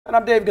And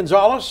I'm Dave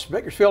Gonzalez.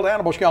 Bakersfield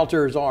animal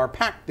shelters are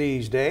packed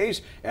these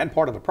days, and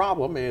part of the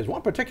problem is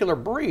one particular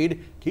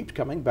breed keeps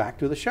coming back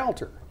to the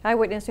shelter.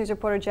 Eyewitness News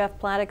reporter Jeff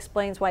Platt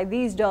explains why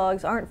these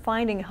dogs aren't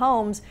finding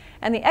homes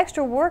and the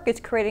extra work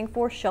it's creating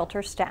for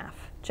shelter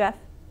staff. Jeff?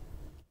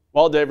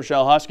 Well, Dave,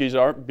 Rochelle, Huskies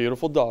are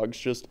beautiful dogs.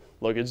 Just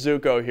look at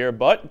Zuko here.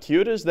 But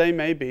cute as they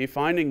may be,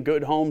 finding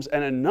good homes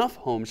and enough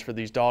homes for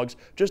these dogs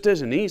just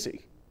isn't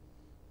easy.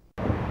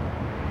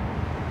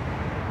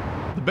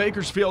 The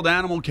Bakersfield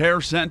Animal Care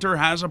Center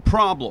has a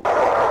problem. They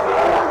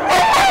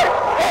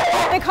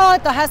call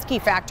it the Husky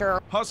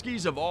factor.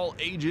 Huskies of all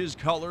ages,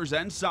 colors,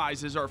 and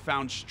sizes are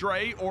found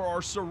stray or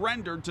are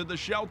surrendered to the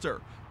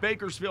shelter.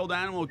 Bakersfield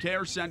Animal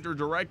Care Center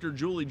Director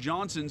Julie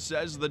Johnson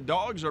says the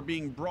dogs are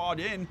being brought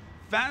in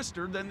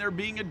faster than they're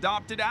being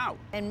adopted out.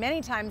 And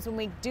many times when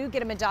we do get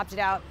them adopted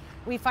out,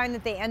 we find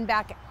that they end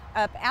back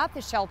up at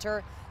the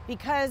shelter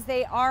because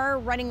they are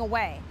running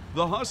away.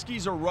 The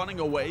Huskies are running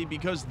away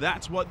because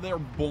that's what they're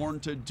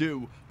born to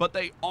do, but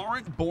they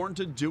aren't born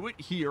to do it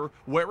here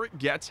where it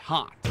gets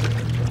hot.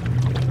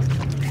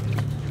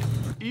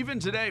 Even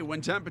today,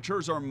 when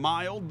temperatures are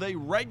mild, they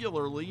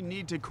regularly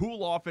need to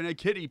cool off in a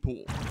kiddie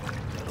pool.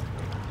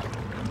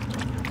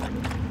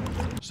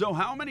 So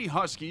how many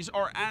Huskies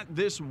are at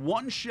this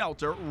one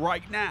shelter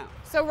right now?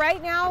 So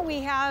right now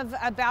we have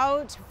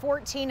about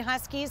 14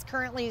 Huskies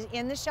currently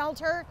in the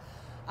shelter,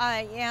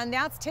 and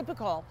that's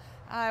typical.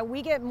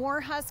 We get more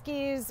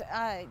Huskies,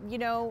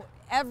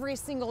 every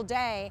single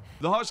day.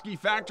 The Husky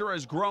factor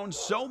has grown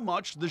so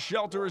much, the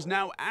shelter is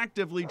now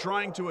actively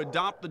trying to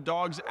adopt the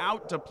dogs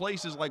out to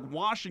places like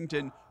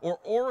Washington or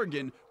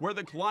Oregon, where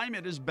the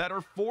climate is better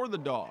for the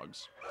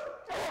dogs.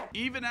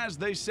 Even as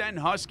they send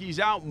Huskies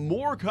out,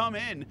 more come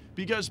in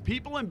because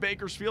people in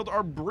Bakersfield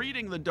are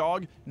breeding the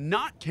dog,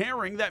 not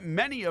caring that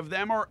many of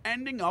them are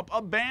ending up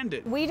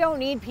abandoned. We don't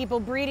need people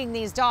breeding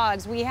these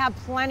dogs. We have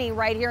plenty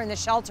right here in the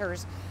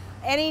shelters.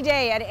 Any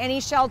day at any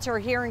shelter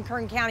here in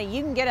Kern County,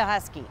 you can get a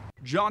Husky.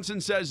 Johnson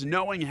says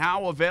knowing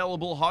how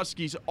available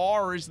Huskies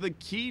are is the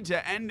key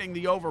to ending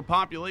the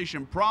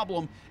overpopulation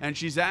problem, and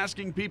she's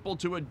asking people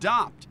to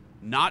adopt,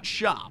 not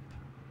shop.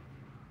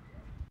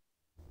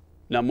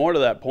 Now, more to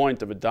that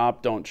point of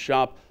adopt, don't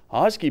shop,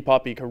 a Husky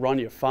puppy could run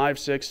you $500,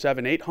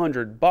 $600,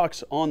 $700,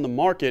 $800 on the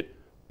market,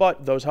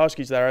 but those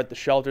Huskies that are at the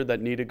shelter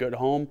that need a good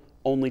home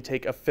only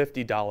take a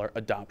 $50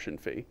 adoption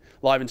fee.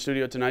 Live in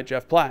studio tonight,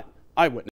 Jeff Platt, Eyewitness.